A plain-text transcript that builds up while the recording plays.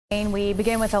We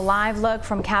begin with a live look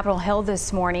from Capitol Hill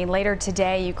this morning. Later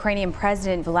today, Ukrainian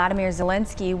President Volodymyr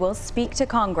Zelensky will speak to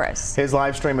Congress. His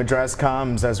live stream address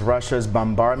comes as Russia's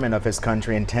bombardment of his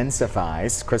country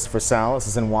intensifies. Christopher Salas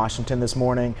is in Washington this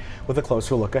morning with a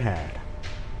closer look ahead.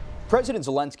 President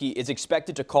Zelensky is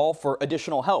expected to call for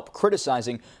additional help,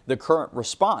 criticizing the current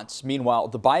response. Meanwhile,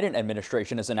 the Biden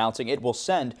administration is announcing it will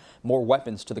send more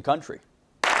weapons to the country.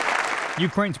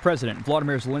 Ukraine's President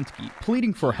Volodymyr Zelensky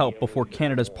pleading for help before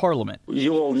Canada's parliament.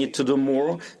 You all need to do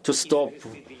more to stop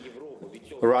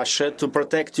Russia, to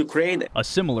protect Ukraine. A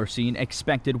similar scene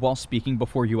expected while speaking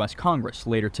before U.S. Congress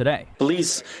later today.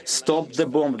 Please stop the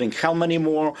bombing. How many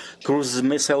more cruise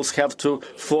missiles have to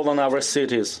fall on our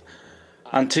cities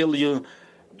until you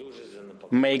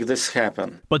make this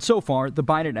happen? But so far, the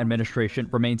Biden administration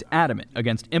remains adamant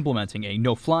against implementing a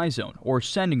no-fly zone or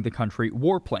sending the country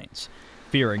warplanes,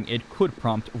 fearing it could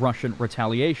prompt Russian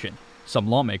retaliation. Some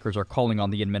lawmakers are calling on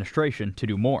the administration to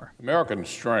do more. American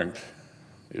strength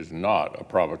is not a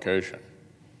provocation.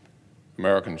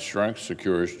 American strength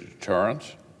secures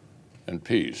deterrence and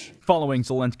peace. Following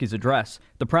Zelensky's address,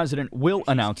 the president will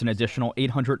announce an additional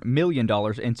 $800 million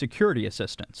in security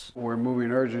assistance. We're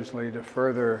moving urgently to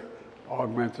further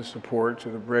augment the support to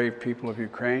the brave people of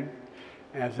Ukraine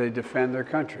as they defend their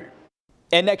country.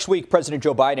 And next week, President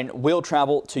Joe Biden will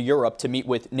travel to Europe to meet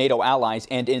with NATO allies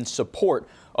and in support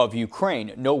of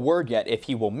Ukraine. No word yet if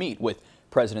he will meet with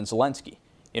President Zelensky.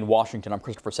 In Washington, I'm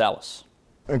Christopher Salas.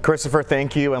 Christopher,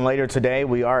 thank you. And later today,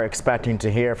 we are expecting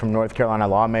to hear from North Carolina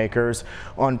lawmakers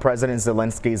on President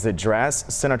Zelensky's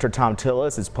address. Senator Thom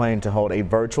Tillis is planning to hold a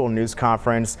virtual news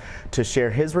conference to share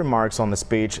his remarks on the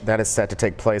speech that is set to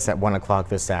take place at 1 o'clock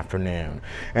this afternoon.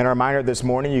 And a reminder this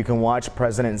morning, you can watch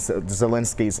President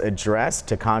Zelensky's address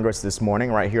to Congress this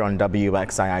morning right here on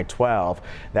WXII 12.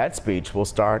 That speech will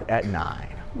start at 9.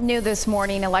 New this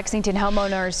morning, a Lexington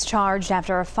homeowner is charged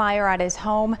after a fire at his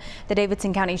home. The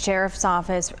Davidson County Sheriff's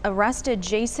Office arrested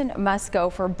Jason Musco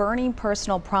for burning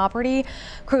personal property.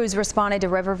 Crews responded to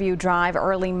Riverview Drive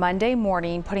early Monday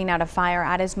morning, putting out a fire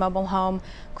at his mobile home.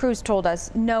 Crews told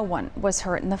us no one was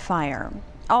hurt in the fire.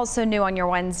 Also new on your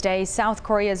Wednesday, South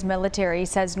Korea's military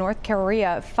says North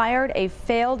Korea fired a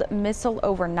failed missile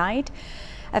overnight.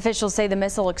 Officials say the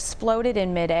missile exploded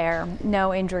in midair.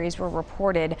 No injuries were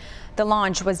reported. The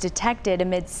launch was detected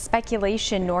amid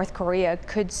speculation North Korea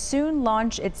could soon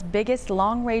launch its biggest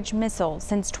long-range missile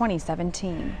since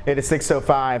 2017. It is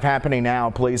 6:05 happening now.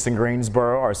 Police in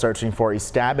Greensboro are searching for a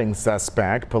stabbing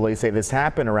suspect. Police say this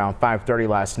happened around 5:30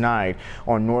 last night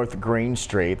on North Green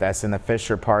Street. That's in the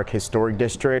Fisher Park Historic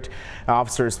District.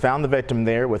 Officers found the victim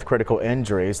there with critical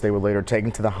injuries. They were later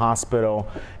taken to the hospital.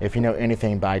 If you know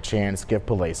anything by chance, give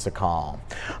police a call.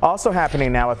 Also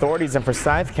happening now, authorities in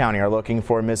Forsyth County are looking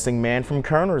for a missing man from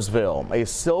Kernersville. A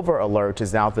silver alert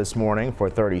is out this morning for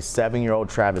 37-year-old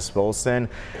Travis Wilson.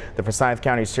 The Forsyth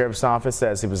County Sheriff's Office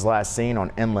says he was last seen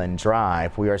on Inland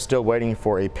Drive. We are still waiting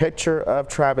for a picture of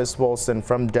Travis Wilson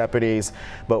from deputies,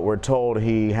 but we're told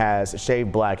he has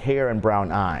shaved black hair and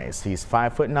brown eyes. He's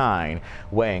 5'9",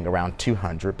 weighing around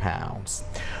 200 pounds.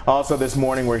 Also this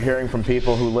morning, we're hearing from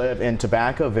people who live in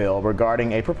Tobaccoville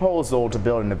regarding a proposal to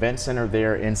build an event center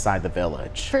there inside the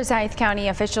village. Forsyth County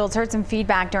officials heard some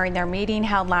feedback during their meeting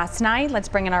held last night. Let's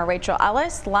bring in our Rachel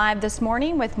Ellis live this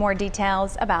morning with more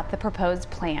details about the proposed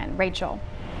plan. Rachel.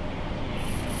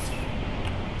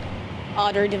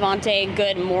 Audrey, Devontae,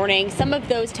 good morning. Some of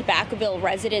those Tobaccoville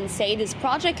residents say this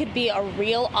project could be a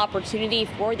real opportunity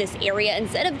for this area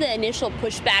instead of the initial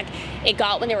pushback it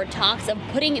got when there were talks of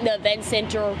putting the event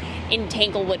center in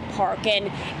Tanglewood Park.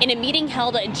 And in a meeting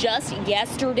held just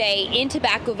yesterday in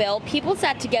Tobaccoville, people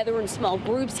sat together in small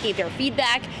groups, gave their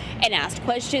feedback and asked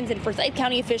questions. And Forsyth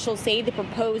County officials say the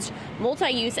proposed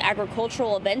multi-use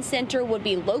agricultural event center would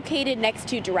be located next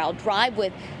to Doral Drive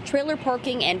with trailer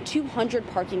parking and 200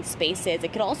 parking spaces.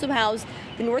 It could also house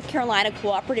the North Carolina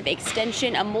Cooperative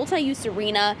Extension. A multi-use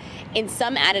arena and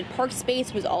some added park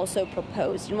space was also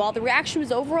proposed. And while the reaction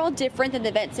was overall different than the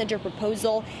event center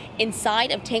proposal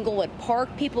inside of Tanglewood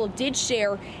Park, people did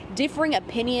share differing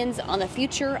opinions on the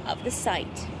future of the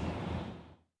site.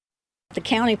 The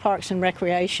county parks and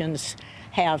recreations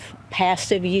have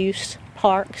passive use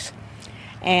parks,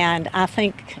 and I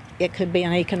think it could be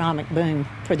an economic boom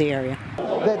for the area.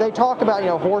 They talk about,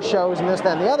 horse shows and this,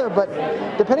 that, and the other, but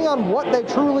depending on what they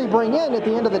truly bring in at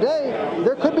the end of the day,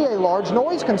 there could be a large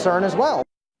noise concern as well.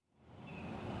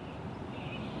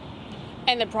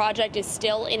 And the project is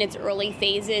still in its early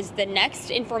phases. The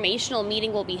next informational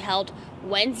meeting will be held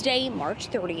Wednesday, March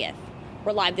 30th.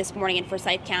 We're live this morning in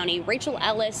Forsyth County. Rachel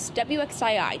Ellis,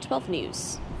 WXII 12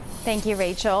 News. Thank you,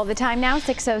 Rachel. The time now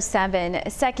 6:07.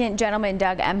 Second gentleman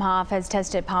Doug Emhoff has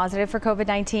tested positive for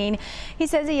COVID-19. He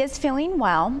says he is feeling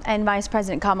well, and Vice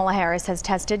President Kamala Harris has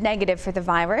tested negative for the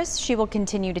virus. She will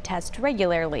continue to test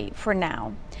regularly for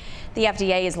now. The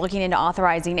FDA is looking into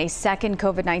authorizing a second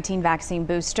COVID-19 vaccine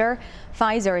booster.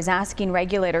 Pfizer is asking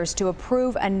regulators to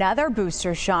approve another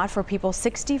booster shot for people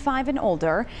 65 and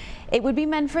older. It would be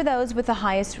meant for those with the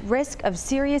highest risk of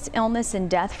serious illness and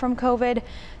death from COVID.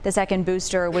 The second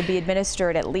booster would be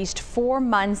administered at least 4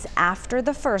 months after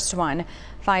the first one.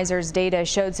 Pfizer's data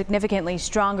showed significantly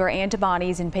stronger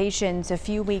antibodies in patients a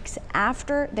few weeks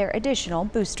after their additional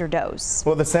booster dose.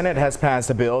 Well, the Senate has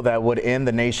passed a bill that would end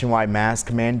the nationwide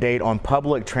mask mandate on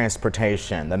public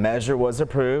transportation. The measure was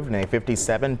approved in a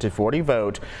 57-40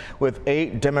 vote, with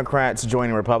 8 Democrats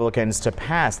joining Republicans to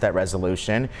pass that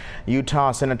resolution.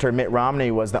 Utah Senator Mitt Romney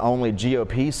was the only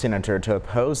GOP senator to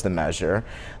oppose the measure.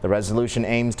 The resolution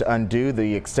aims to undo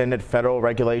the extended federal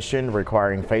regulation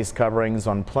requiring face coverings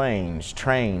on planes,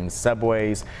 trains,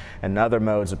 subways, and other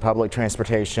modes of public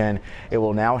transportation. It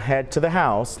will now head to the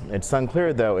House. It's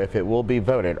unclear, though, if it will be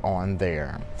voted on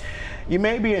there. You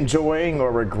may be enjoying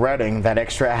or regretting that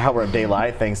extra hour of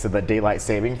daylight thanks to the daylight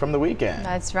saving from the weekend.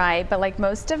 That's right, but like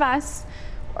most of us,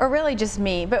 or really just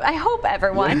me, but I hope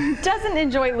everyone doesn't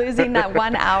enjoy losing that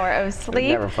 1 hour of sleep.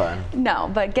 Never fun. No,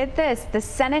 but get this, the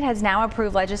Senate has now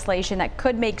approved legislation that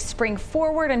could make spring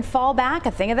forward and fall back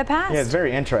a thing of the past. Yeah, it's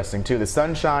very interesting too. The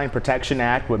Sunshine Protection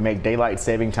Act would make daylight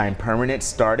saving time permanent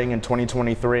starting in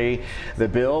 2023. The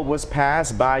bill was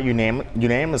passed by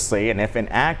unanimously, and if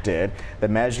enacted, the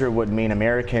measure would mean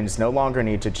Americans no longer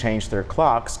need to change their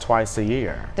clocks twice a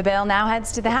year. The bill now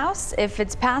heads to the House. If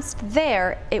it's passed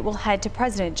there, it will head to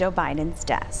President Joe Biden's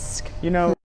desk. You know,